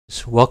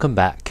Welcome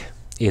back.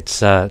 It's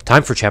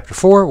time for Chapter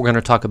 4. We're going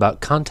to talk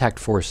about contact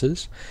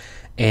forces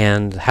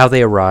and how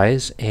they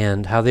arise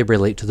and how they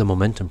relate to the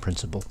momentum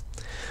principle.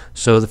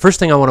 So the first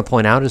thing I want to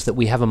point out is that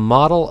we have a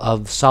model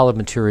of solid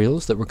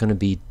materials that we're going to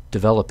be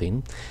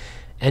developing,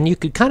 and you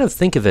could kind of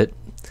think of it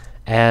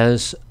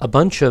as a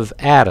bunch of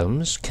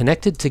atoms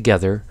connected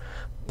together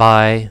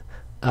by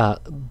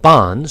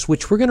bonds,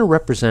 which we're going to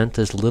represent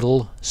as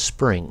little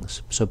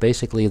springs. So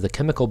basically the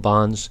chemical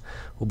bonds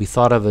will be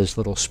thought of as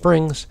little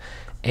springs,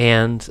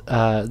 and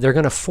they're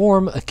going to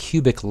form a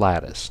cubic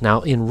lattice. Now,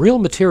 in real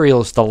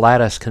materials, the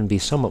lattice can be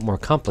somewhat more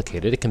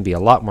complicated. It can be a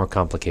lot more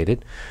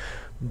complicated,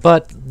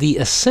 but the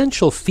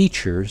essential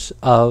features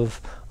of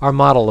our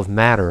model of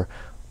matter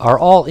are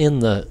all in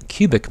the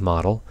cubic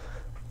model.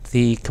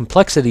 The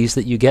complexities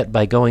that you get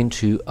by going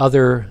to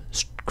other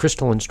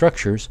crystalline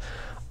structures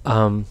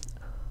are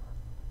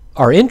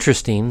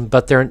interesting,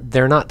 but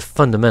they're not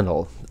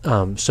fundamental.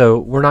 So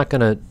we're not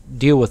going to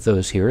deal with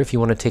those here. If you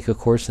want to take a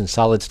course in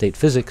solid-state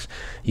physics,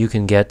 you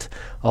can get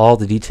all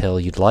the detail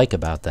you'd like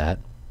about that.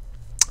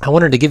 I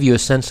wanted to give you a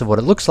sense of what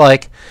it looks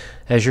like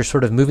as you're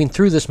sort of moving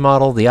through this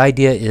model. The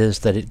idea is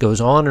that it goes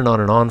on and on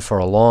and on for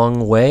a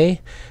long way,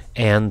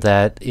 and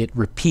that it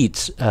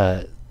repeats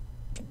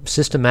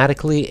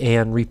systematically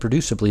and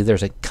reproducibly.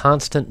 There's a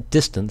constant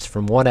distance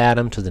from one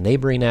atom to the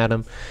neighboring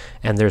atom,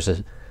 and there's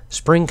a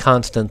spring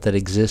constant that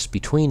exists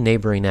between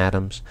neighboring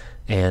atoms,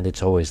 and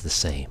it's always the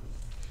same.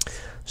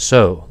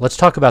 So let's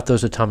talk about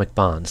those atomic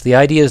bonds. The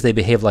idea is they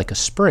behave like a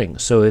spring.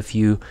 So if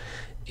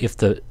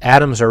the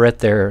atoms are at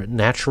their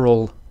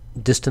natural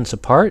distance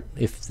apart,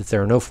 if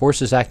there are no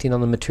forces acting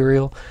on the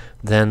material,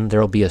 then there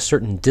will be a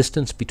certain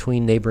distance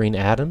between neighboring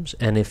atoms,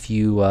 and if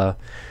you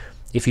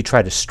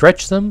try to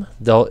stretch them,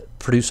 they'll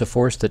produce a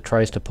force that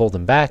tries to pull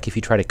them back. If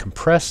you try to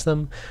compress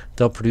them,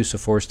 they'll produce a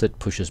force that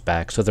pushes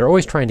back. So they're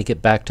always trying to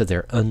get back to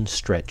their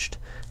unstretched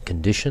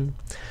condition.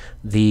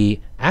 The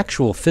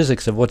actual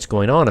physics of what's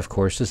going on, of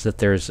course, is that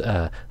there's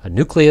a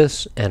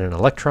nucleus and an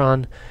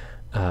electron,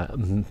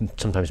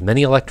 sometimes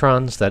many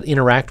electrons, that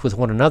interact with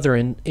one another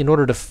in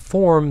order to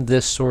form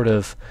this sort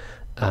of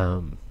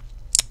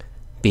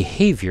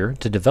behavior,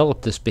 to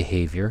develop this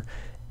behavior.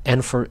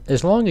 And for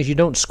as long as you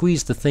don't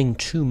squeeze the thing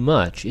too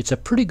much, it's a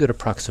pretty good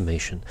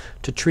approximation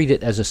to treat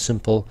it as a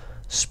simple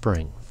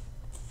spring.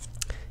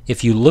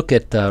 If you look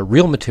at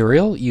real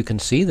material, you can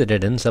see that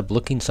it ends up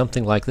looking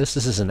something like this.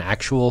 This is an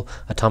actual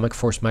atomic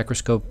force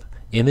microscope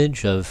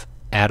image of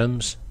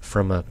atoms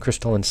from a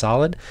crystalline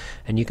solid,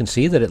 and you can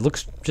see that it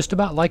looks just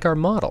about like our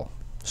model.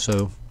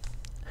 So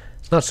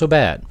it's not so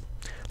bad.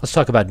 Let's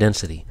talk about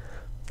density.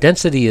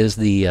 Density is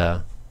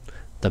the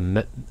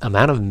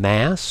amount of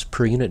mass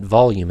per unit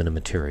volume in a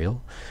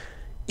material.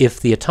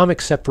 If the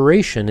atomic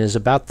separation is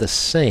about the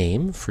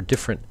same for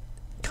different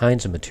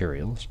kinds of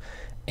materials,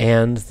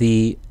 and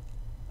the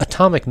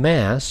atomic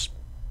mass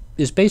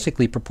is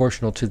basically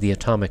proportional to the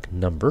atomic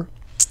number,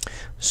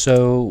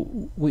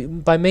 so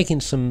by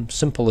making some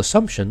simple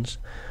assumptions,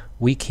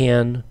 we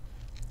can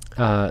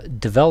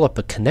develop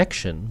a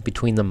connection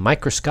between the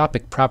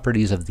microscopic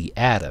properties of the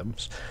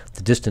atoms,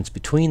 the distance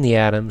between the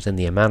atoms and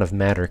the amount of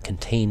matter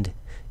contained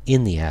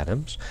in the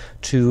atoms,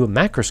 to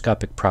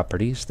macroscopic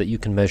properties that you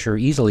can measure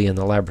easily in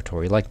the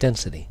laboratory, like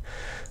density.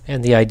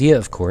 And the idea,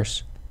 of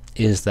course,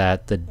 is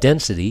that the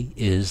density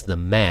is the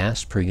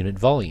mass per unit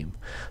volume.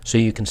 So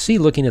you can see,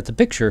 looking at the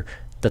picture,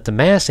 that the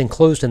mass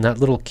enclosed in that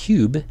little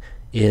cube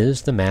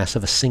is the mass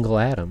of a single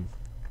atom.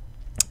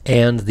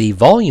 And the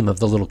volume of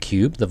the little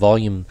cube, the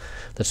volume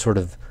that's sort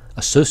of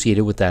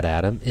associated with that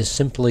atom, is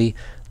simply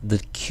the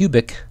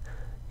cubic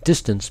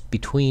distance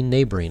between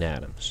neighboring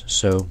atoms.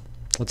 So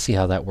let's see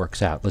how that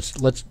works out.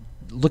 Let's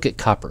look at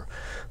copper.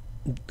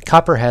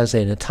 Copper has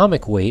an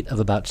atomic weight of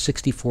about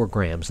 64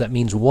 grams. That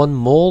means 1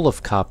 mole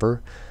of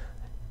copper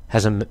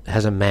has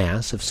a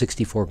mass of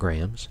 64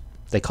 grams.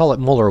 They call it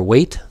molar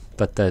weight,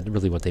 but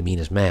really what they mean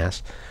is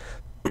mass.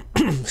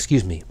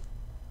 Excuse me.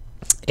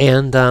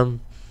 And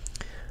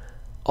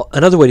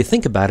another way to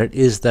think about it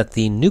is that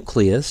the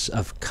nucleus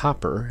of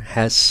copper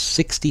has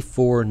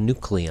 64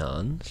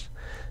 nucleons,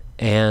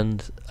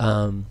 and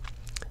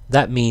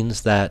that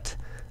means that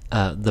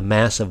the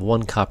mass of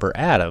one copper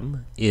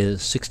atom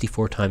is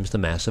 64 times the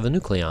mass of a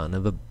nucleon,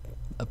 of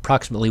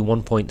approximately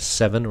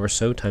 1.7 or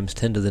so times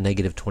 10 to the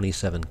negative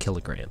 27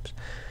 kilograms.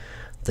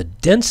 The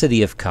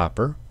density of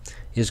copper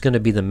is going to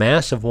be the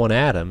mass of one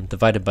atom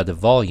divided by the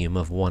volume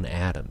of one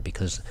atom,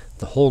 because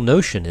the whole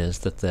notion is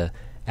that the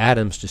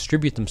atoms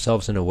distribute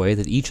themselves in a way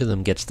that each of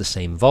them gets the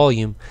same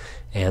volume,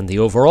 and the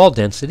overall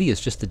density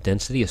is just the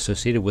density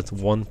associated with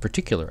one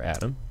particular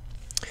atom.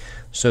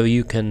 So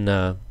you can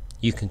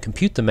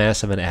compute the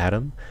mass of an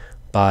atom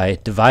by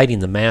dividing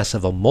the mass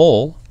of a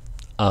mole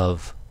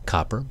of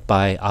copper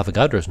by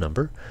Avogadro's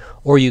number,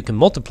 or you can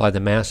multiply the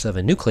mass of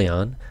a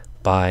nucleon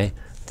by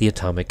the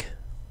atomic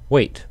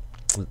weight,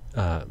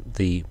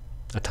 the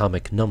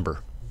atomic number.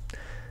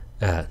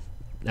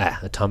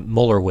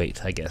 Molar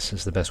weight, I guess,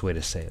 is the best way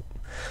to say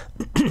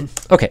it.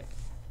 Okay,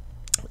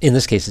 in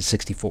this case it's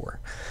 64.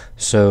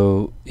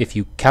 So if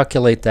you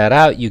calculate that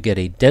out, you get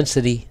a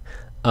density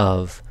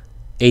of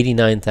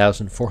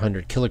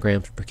 89,400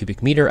 kilograms per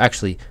cubic meter.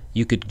 Actually,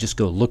 you could just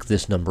go look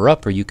this number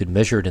up, or you could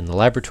measure it in the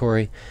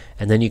laboratory,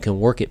 and then you can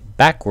work it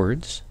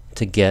backwards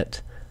to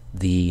get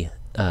the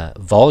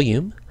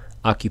volume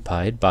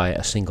occupied by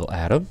a single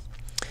atom,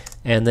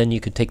 and then you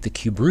could take the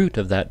cube root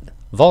of that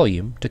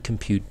volume to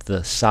compute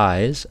the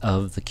size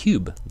of the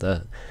cube,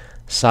 the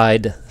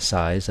side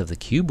size of the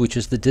cube, which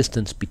is the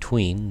distance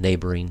between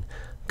neighboring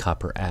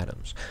copper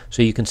atoms.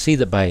 So you can see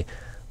that by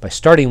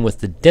starting with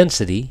the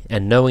density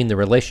and knowing the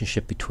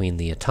relationship between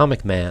the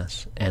atomic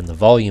mass and the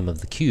volume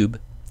of the cube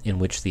in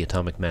which the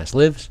atomic mass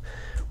lives,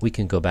 we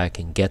can go back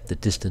and get the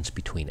distance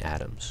between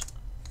atoms.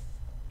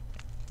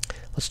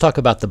 Let's talk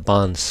about the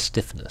bond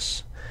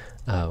stiffness.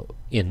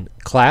 In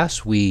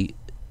class, we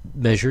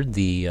measured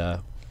the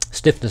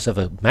stiffness of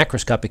a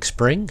macroscopic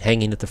spring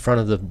hanging at the front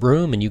of the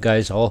room, and you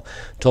guys all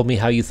told me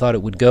how you thought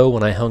it would go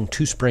when I hung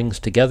two springs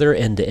together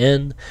end to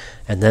end,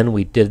 and then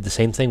we did the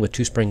same thing with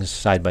two springs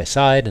side by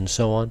side and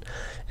so on,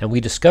 and we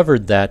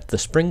discovered that the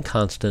spring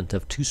constant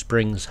of two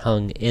springs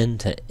hung end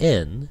to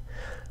end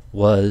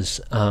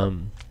was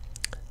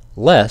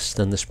less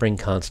than the spring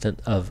constant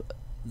of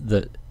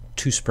the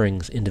two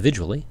springs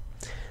individually,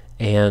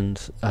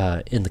 and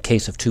in the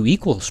case of two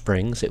equal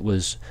springs, it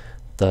was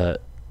the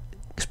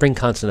spring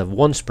constant of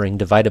one spring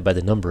divided by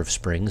the number of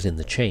springs in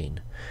the chain.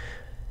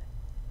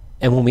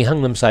 And when we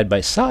hung them side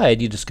by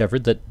side, you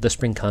discovered that the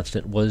spring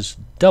constant was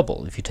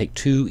double. If you take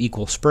two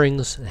equal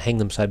springs and hang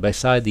them side by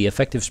side, the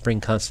effective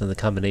spring constant of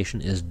the combination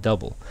is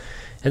double.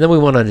 And then we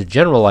went on to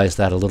generalize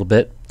that a little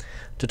bit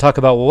to talk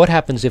about, well, what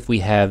happens if we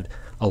have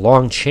a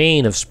long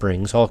chain of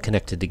springs all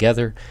connected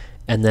together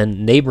and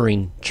then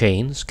neighboring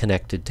chains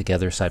connected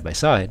together side by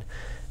side.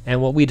 And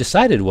what we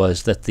decided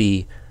was that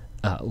the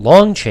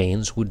long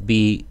chains would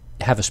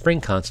have a spring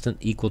constant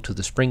equal to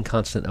the spring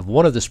constant of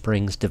one of the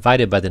springs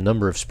divided by the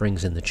number of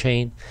springs in the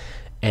chain,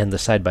 and the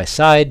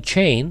side-by-side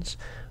chains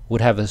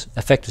would have an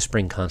effective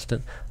spring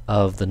constant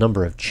of the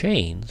number of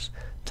chains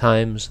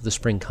times the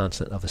spring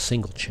constant of a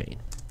single chain.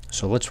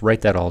 So let's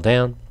write that all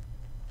down.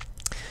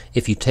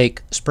 If you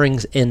take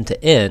springs end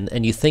to end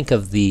and you think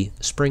of the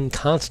spring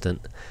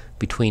constant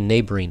between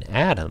neighboring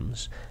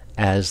atoms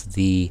as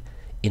the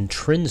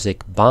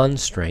intrinsic bond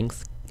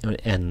strength,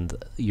 and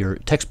your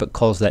textbook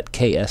calls that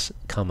Ks,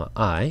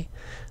 I,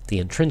 the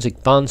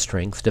intrinsic bond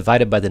strength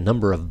divided by the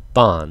number of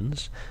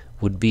bonds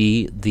would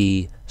be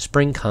the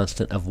spring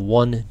constant of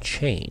one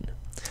chain.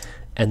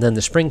 And then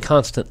the spring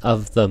constant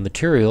of the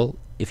material,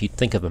 if you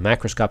think of a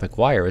macroscopic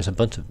wire as a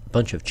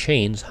bunch of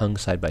chains hung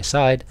side by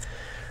side,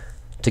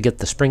 to get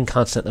the spring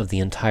constant of the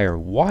entire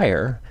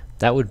wire,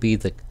 that would be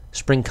the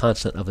spring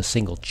constant of a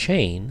single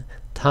chain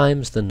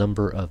times the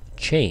number of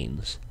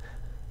chains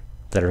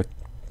that are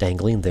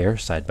dangling there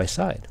side by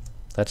side.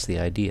 That's the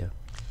idea.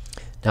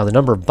 Now the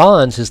number of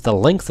bonds is the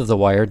length of the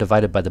wire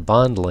divided by the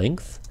bond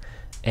length,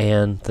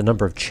 and the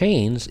number of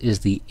chains is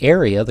the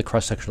area, the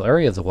cross-sectional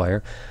area of the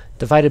wire,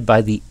 divided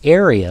by the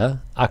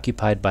area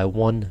occupied by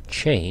one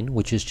chain,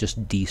 which is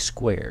just d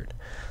squared.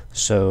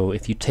 So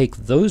if you take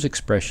those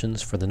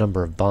expressions for the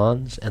number of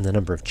bonds and the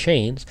number of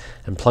chains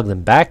and plug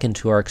them back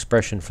into our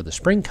expression for the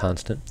spring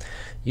constant,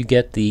 you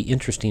get the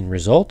interesting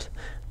result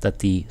that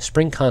the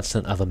spring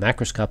constant of a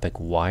macroscopic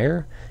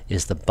wire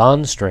is the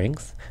bond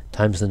strength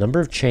times the number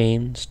of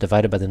chains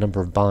divided by the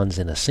number of bonds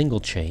in a single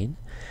chain.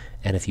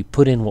 And if you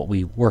put in what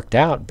we worked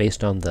out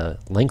based on the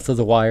length of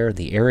the wire,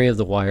 the area of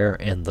the wire,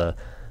 and the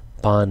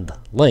bond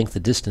length, the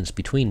distance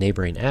between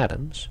neighboring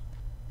atoms,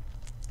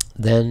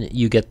 then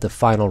you get the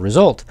final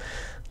result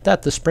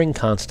that the spring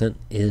constant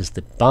is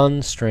the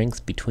bond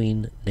strength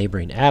between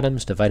neighboring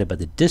atoms divided by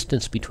the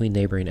distance between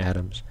neighboring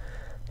atoms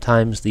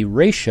times the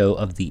ratio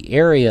of the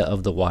area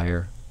of the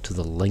wire to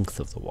the length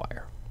of the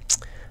wire.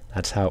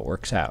 That's how it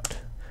works out.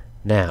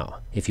 Now,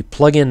 if you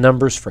plug in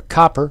numbers for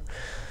copper,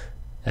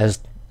 as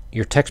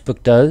your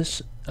textbook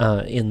does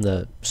in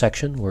the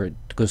section where it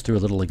goes through a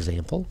little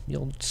example,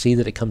 you'll see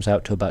that it comes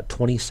out to about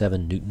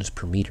 27 newtons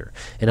per meter.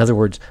 In other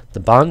words, the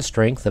bond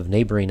strength of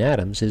neighboring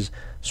atoms is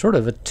sort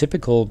of a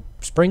typical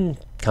spring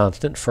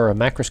constant for a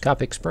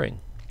macroscopic spring.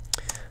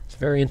 It's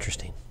very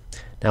interesting.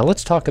 Now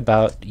let's talk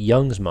about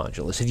Young's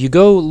modulus. If you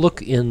go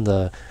look in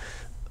the,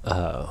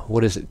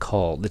 what is it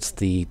called? It's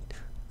the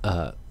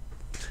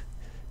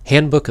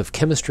Handbook of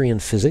Chemistry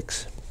and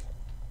Physics,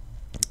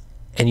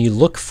 and you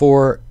look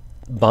for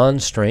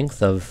bond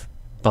strength of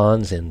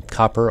bonds in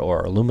copper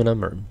or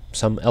aluminum or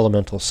some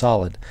elemental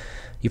solid,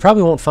 you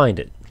probably won't find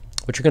it.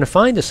 What you're going to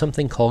find is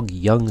something called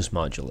Young's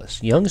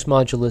modulus. Young's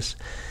modulus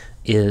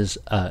is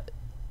an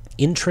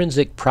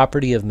intrinsic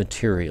property of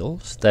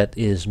materials that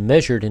is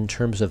measured in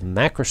terms of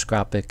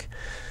macroscopic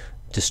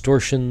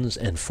distortions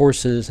and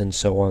forces and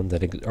so on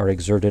that are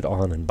exerted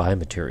on and by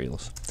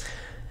materials.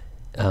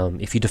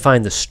 If you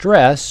define the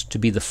stress to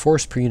be the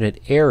force per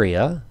unit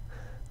area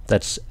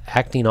that's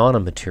acting on a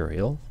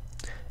material,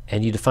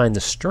 and you define the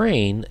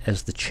strain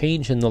as the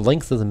change in the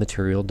length of the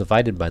material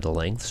divided by the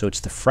length, so it's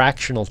the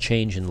fractional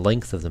change in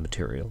length of the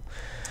material,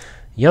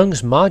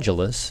 Young's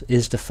modulus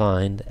is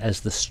defined as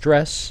the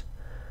stress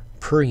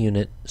per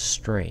unit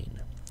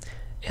strain.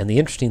 And the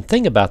interesting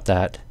thing about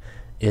that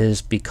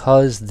is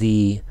because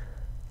the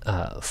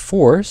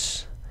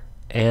force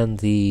and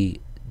the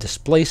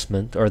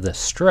displacement, or the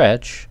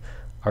stretch,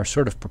 are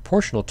sort of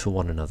proportional to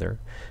one another,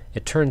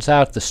 it turns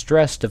out the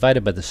stress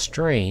divided by the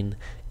strain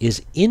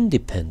is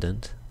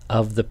independent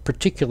of the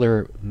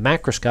particular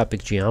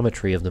macroscopic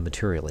geometry of the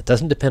material. It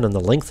doesn't depend on the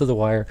length of the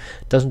wire,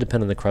 it doesn't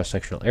depend on the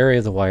cross-sectional area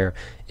of the wire,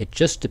 it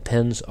just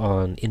depends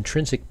on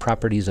intrinsic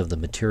properties of the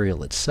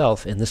material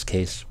itself. In this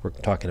case, we're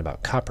talking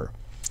about copper.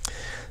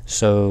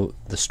 So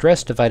the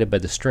stress divided by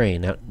the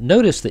strain. Now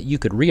notice that you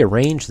could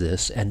rearrange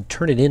this and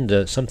turn it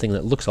into something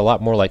that looks a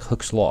lot more like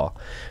Hooke's law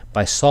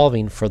by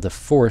solving for the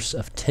force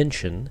of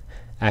tension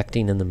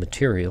acting in the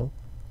material,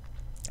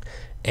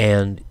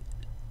 and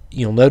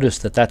you'll notice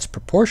that that's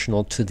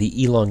proportional to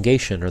the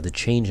elongation, or the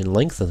change in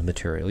length of the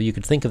material. You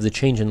could think of the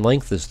change in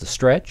length as the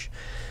stretch,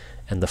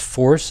 and the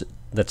force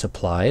that's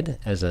applied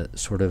as a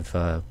sort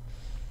of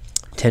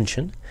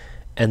tension.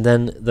 And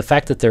then the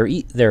fact that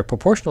they're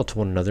proportional to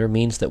one another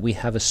means that we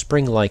have a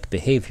spring-like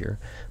behavior,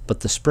 but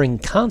the spring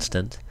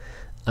constant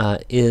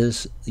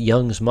is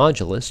Young's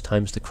modulus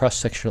times the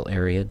cross-sectional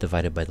area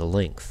divided by the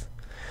length.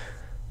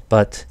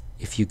 But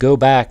if you go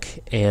back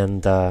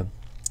and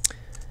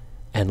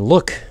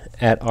look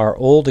at our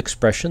old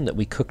expression that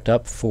we cooked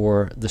up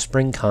for the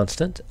spring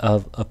constant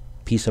of a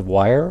piece of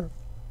wire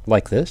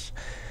like this,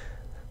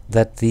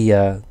 that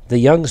the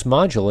Young's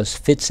modulus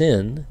fits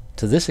in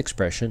to this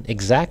expression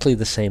exactly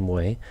the same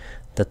way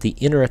that the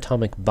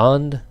interatomic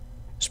bond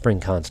spring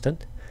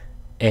constant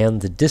and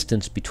the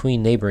distance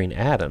between neighboring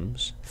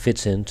atoms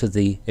fits into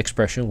the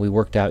expression we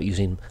worked out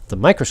using the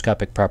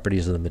microscopic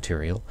properties of the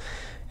material.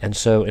 And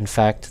so, in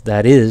fact,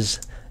 that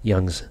is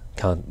Young's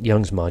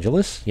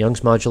modulus.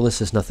 Young's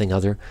modulus is nothing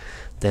other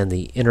than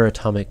the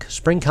interatomic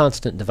spring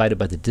constant divided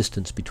by the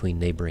distance between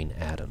neighboring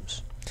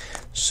atoms.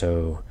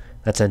 So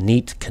that's a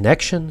neat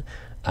connection.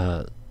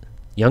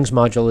 Young's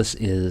modulus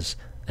is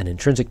an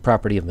intrinsic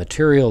property of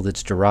material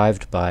that's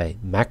derived by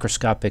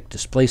macroscopic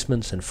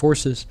displacements and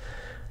forces,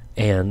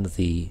 and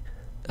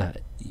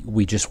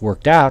we just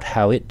worked out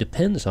how it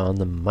depends on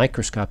the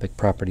microscopic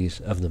properties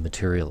of the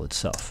material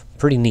itself.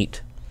 Pretty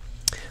neat.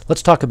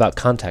 Let's talk about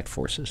contact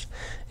forces.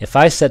 If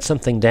I set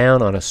something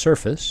down on a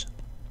surface,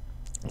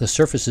 the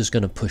surface is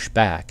going to push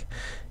back.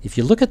 If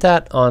you look at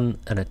that on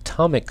an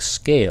atomic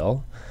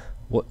scale,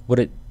 what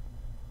it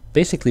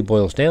basically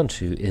boils down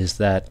to is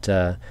that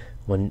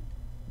when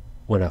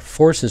a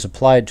force is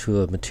applied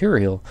to a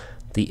material,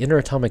 the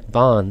interatomic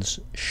bonds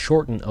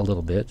shorten a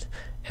little bit,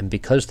 and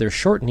because they're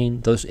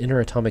shortening, those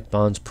interatomic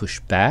bonds push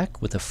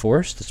back with a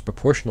force that's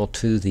proportional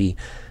to the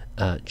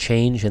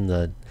change in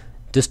the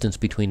distance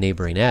between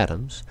neighboring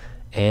atoms,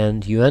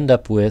 and you end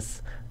up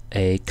with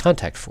a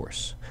contact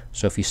force.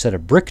 So if you set a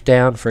brick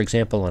down, for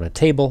example, on a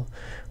table,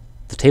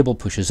 the table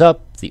pushes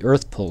up, the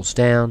earth pulls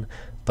down,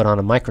 but on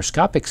a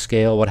microscopic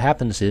scale what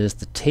happens is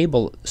the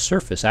table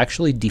surface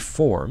actually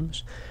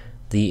deforms,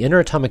 the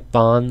interatomic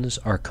bonds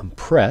are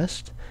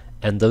compressed,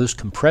 and those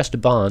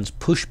compressed bonds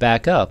push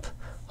back up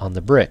on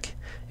the brick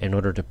in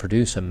order to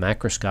produce a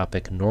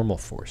macroscopic normal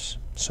force.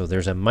 So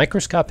there's a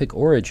microscopic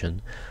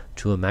origin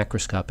to a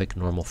macroscopic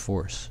normal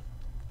force.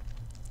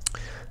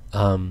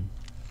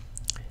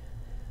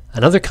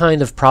 Another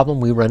kind of problem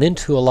we run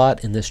into a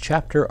lot in this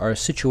chapter are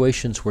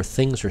situations where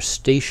things are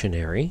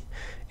stationary,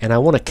 and I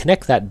want to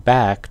connect that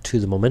back to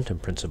the momentum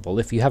principle.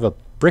 If you have a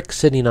brick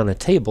sitting on a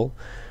table,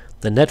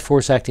 the net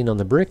force acting on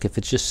the brick, if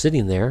it's just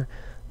sitting there,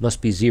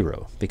 must be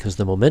zero, because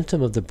the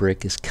momentum of the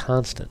brick is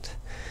constant.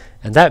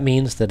 And that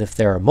means that if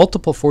there are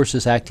multiple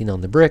forces acting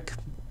on the brick,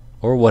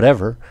 or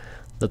whatever,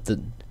 that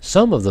the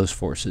sum of those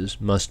forces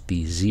must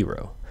be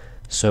zero.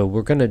 So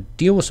we're going to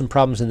deal with some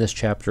problems in this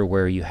chapter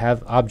where you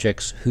have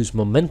objects whose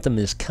momentum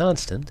is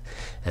constant,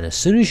 and as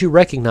soon as you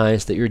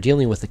recognize that you're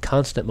dealing with a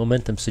constant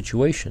momentum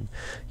situation,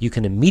 you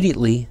can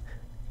immediately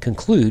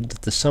conclude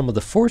that the sum of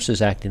the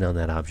forces acting on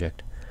that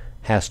object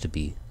has to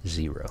be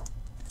zero.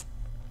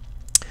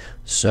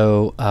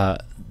 So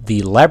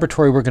the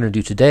laboratory we're going to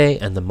do today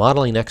and the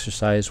modeling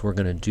exercise we're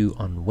going to do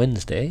on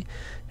Wednesday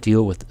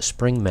deal with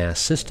spring mass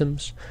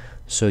systems.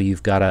 So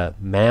you've got a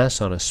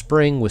mass on a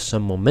spring with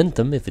some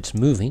momentum if it's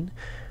moving.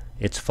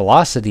 Its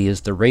velocity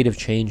is the rate of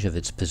change of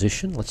its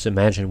position. Let's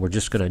imagine we're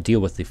just going to deal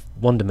with the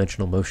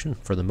one-dimensional motion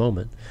for the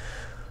moment.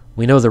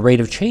 We know the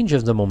rate of change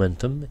of the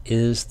momentum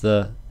is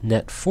the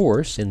net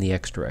force in the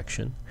x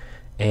direction,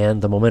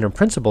 and the momentum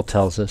principle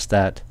tells us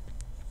that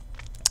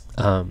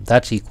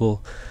that's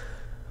equal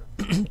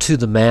to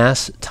the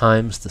mass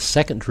times the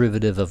second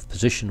derivative of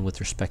position with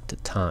respect to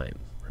time.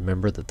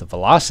 Remember that the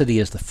velocity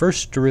is the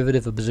first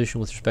derivative of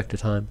position with respect to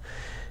time,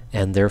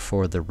 and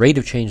therefore the rate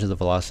of change of the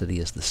velocity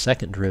is the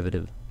second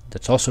derivative.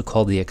 That's also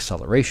called the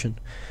acceleration.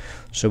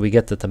 So we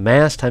get that the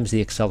mass times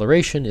the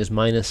acceleration is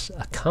minus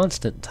a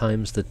constant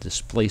times the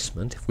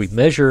displacement.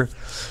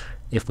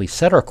 If we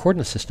set our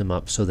coordinate system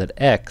up so that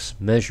x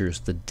measures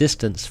the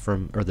distance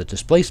from, or the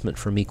displacement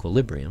from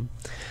equilibrium,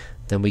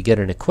 then we get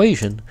an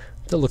equation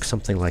that looks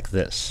something like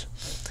this.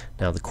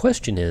 Now the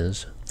question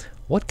is,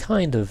 what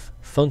kind of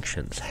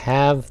functions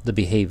have the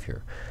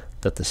behavior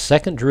that the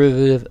second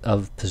derivative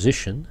of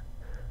position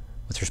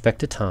with respect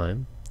to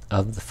time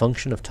of the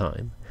function of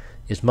time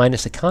is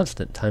minus a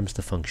constant times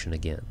the function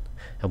again.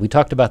 And we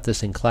talked about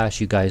this in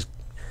class. You guys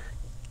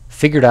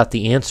figured out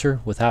the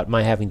answer without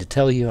my having to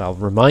tell you. I'll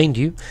remind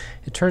you.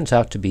 It turns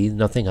out to be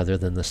nothing other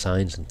than the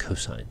sines and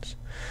cosines.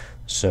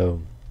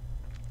 So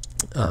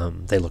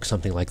they look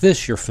something like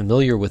this. You're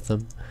familiar with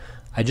them.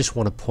 I just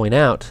want to point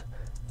out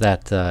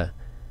that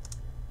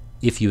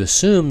if you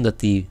assume that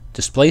the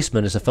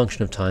displacement as a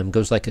function of time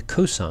goes like a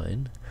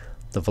cosine,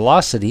 the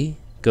velocity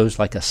goes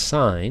like a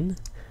sine,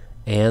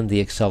 and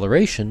the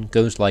acceleration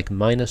goes like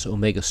minus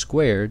omega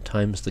squared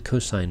times the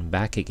cosine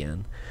back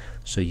again.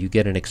 So you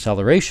get an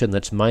acceleration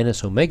that's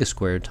minus omega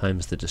squared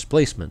times the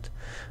displacement.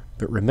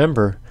 But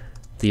remember,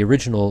 the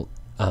original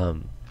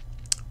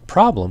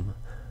problem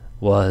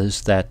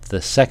was that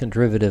the second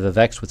derivative of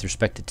x with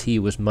respect to t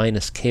was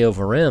minus k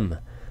over m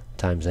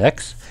times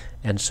x,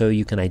 and so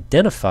you can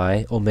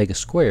identify omega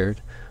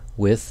squared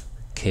with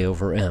k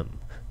over m.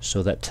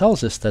 So that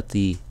tells us that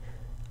the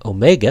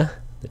omega,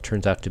 that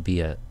turns out to be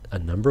a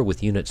number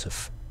with units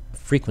of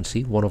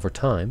frequency, 1 over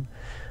time,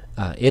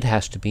 it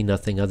has to be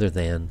nothing other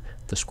than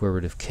the square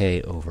root of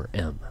k over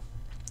m.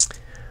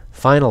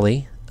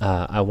 Finally,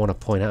 I want to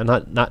point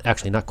out,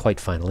 not quite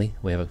finally,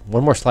 we have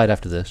one more slide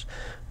after this,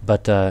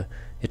 but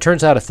it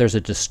turns out if there's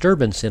a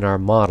disturbance in our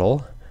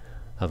model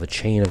of a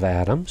chain of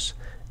atoms,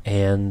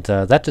 and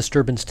that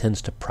disturbance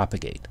tends to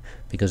propagate,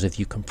 because if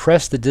you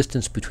compress the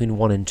distance between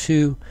 1 and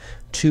 2,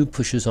 2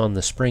 pushes on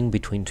the spring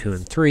between 2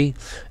 and 3,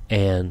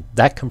 and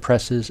that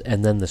compresses,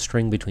 and then the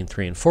string between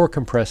 3 and 4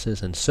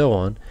 compresses, and so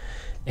on.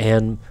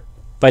 And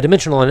by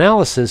dimensional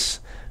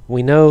analysis,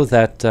 we know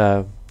that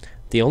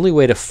the only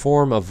way to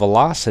form a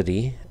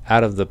velocity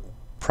out of the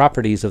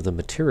properties of the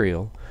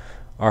material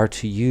are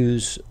to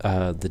use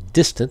the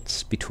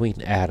distance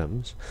between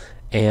atoms,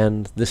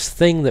 and this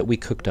thing that we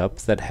cooked up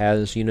that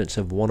has units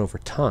of 1 over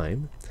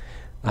time,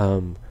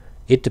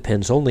 it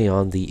depends only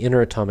on the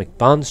interatomic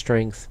bond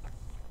strength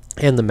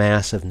and the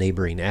mass of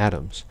neighboring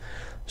atoms.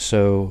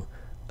 So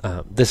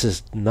this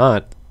is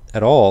not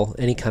at all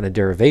any kind of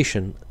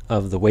derivation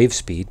of the wave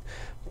speed,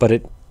 but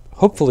it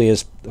hopefully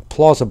is a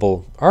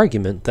plausible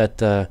argument that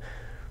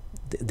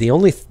the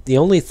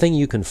only thing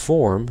you can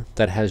form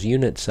that has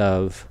units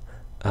of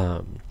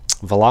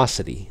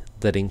velocity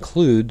that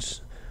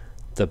includes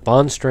the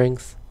bond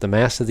strength, the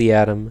mass of the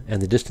atom,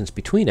 and the distance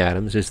between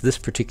atoms is this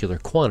particular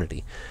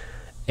quantity.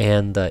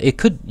 And you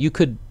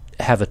could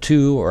have a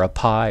 2 or a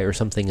pi or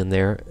something in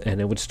there,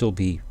 and it would still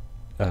be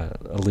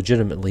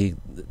legitimately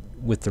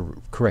with the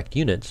correct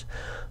units.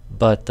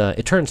 But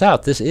it turns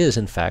out this is,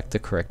 in fact, the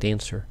correct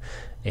answer.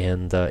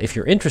 And if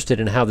you're interested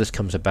in how this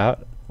comes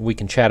about, we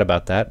can chat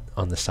about that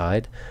on the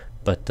side.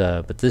 But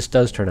this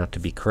does turn out to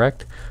be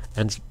correct.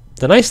 And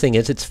the nice thing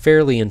is it's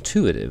fairly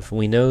intuitive.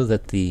 We know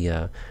that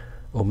the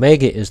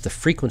omega is the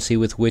frequency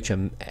with which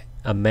an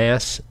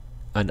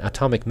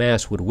atomic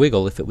mass would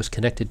wiggle if it was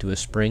connected to a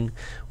spring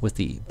with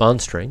the bond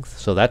strength.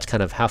 So that's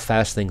kind of how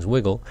fast things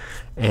wiggle.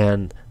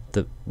 And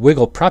the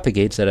wiggle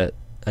propagates at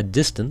a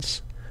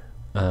distance,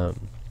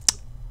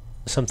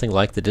 something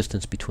like the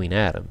distance between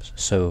atoms.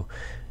 So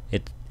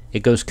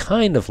it goes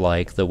kind of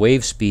like the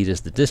wave speed is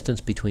the distance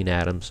between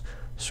atoms,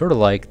 sort of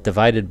like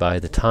divided by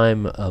the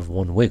time of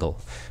one wiggle.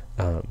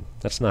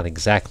 That's not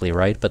exactly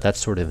right, but that's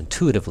sort of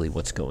intuitively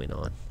what's going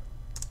on.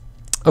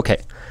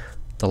 Okay.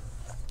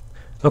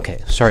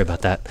 Okay, sorry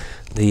about that.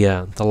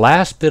 The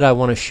last bit I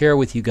want to share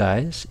with you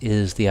guys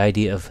is the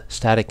idea of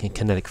static and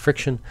kinetic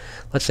friction.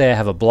 Let's say I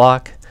have a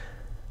block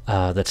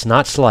that's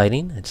not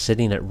sliding. It's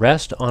sitting at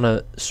rest on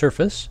a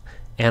surface,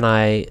 and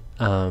I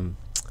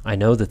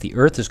know that the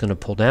earth is going to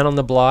pull down on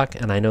the block,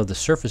 and I know the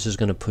surface is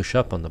going to push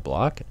up on the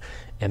block.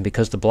 And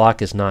because the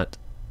block is not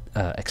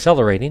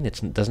accelerating, it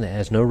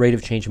has no rate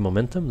of change in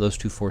momentum, those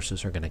two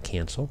forces are going to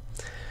cancel.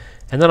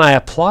 And then I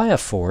apply a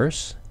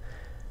force.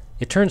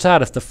 It turns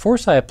out if the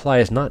force I apply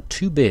is not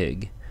too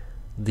big,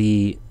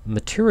 the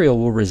material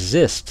will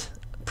resist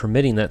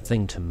permitting that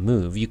thing to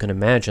move. You can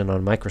imagine on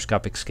a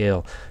microscopic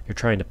scale you're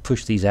trying to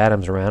push these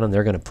atoms around and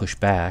they're going to push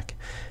back.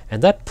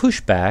 And that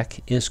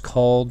pushback is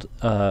called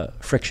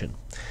friction.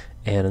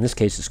 And in this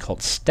case it's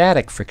called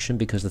static friction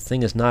because the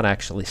thing is not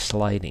actually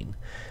sliding.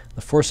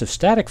 The force of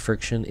static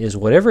friction is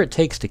whatever it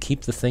takes to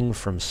keep the thing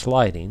from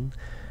sliding,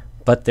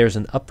 but there's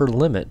an upper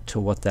limit to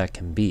what that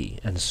can be.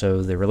 And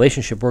so the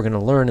relationship we're going to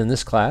learn in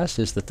this class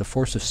is that the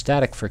force of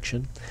static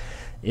friction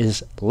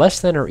is less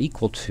than or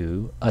equal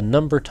to a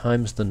number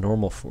times the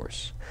normal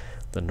force.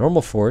 The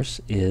normal force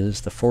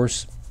is the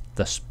force,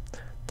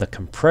 the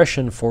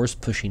compression force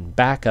pushing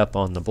back up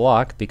on the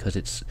block because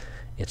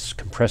it's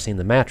compressing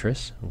the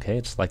mattress. Okay,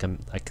 it's like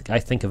I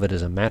think of it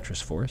as a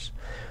mattress force.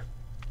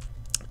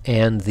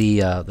 And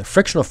the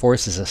frictional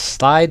force is a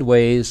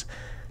sideways,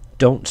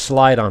 don't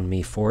slide on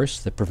me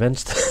force that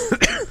prevents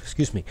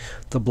excuse me,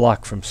 the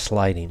block from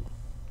sliding.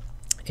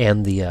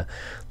 And the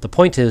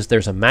point is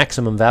there's a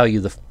maximum value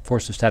the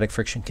force of static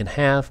friction can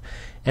have,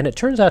 and it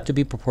turns out to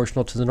be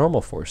proportional to the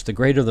normal force. The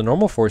greater the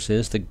normal force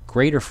is, the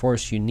greater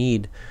force you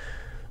need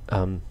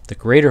the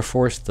greater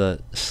force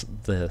the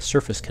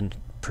surface can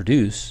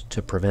produce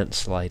to prevent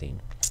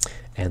sliding.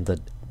 And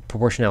the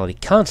proportionality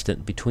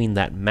constant between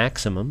that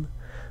maximum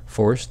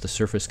force the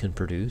surface can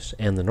produce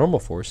and the normal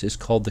force is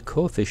called the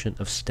coefficient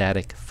of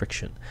static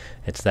friction.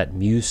 It's that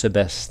mu sub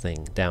s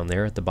thing down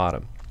there at the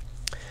bottom.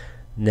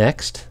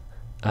 Next,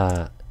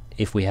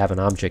 if we have an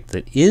object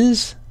that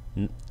is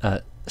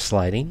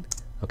sliding,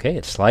 okay,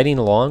 it's sliding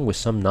along with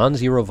some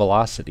non-zero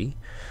velocity.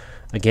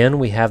 Again,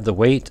 we have the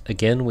weight.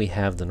 Again, we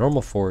have the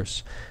normal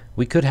force.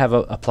 We could have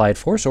an applied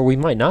force, or we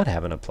might not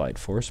have an applied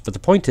force. But the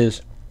point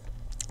is,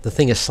 the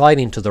thing is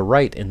sliding to the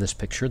right in this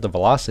picture. The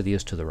velocity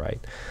is to the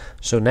right.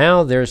 So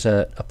now there's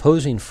an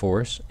opposing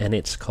force, and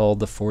it's called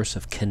the force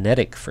of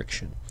kinetic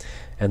friction.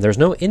 And there's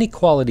no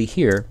inequality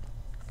here.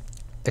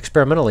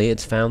 Experimentally,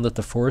 it's found that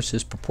the force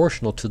is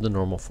proportional to the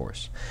normal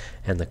force.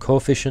 And the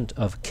coefficient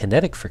of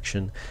kinetic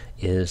friction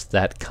is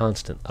that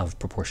constant of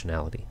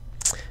proportionality.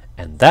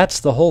 And that's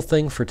the whole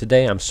thing for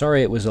today. I'm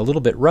sorry it was a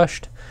little bit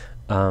rushed,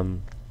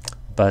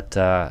 but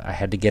I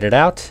had to get it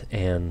out,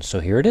 and so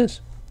here it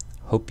is.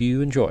 Hope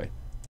you enjoy.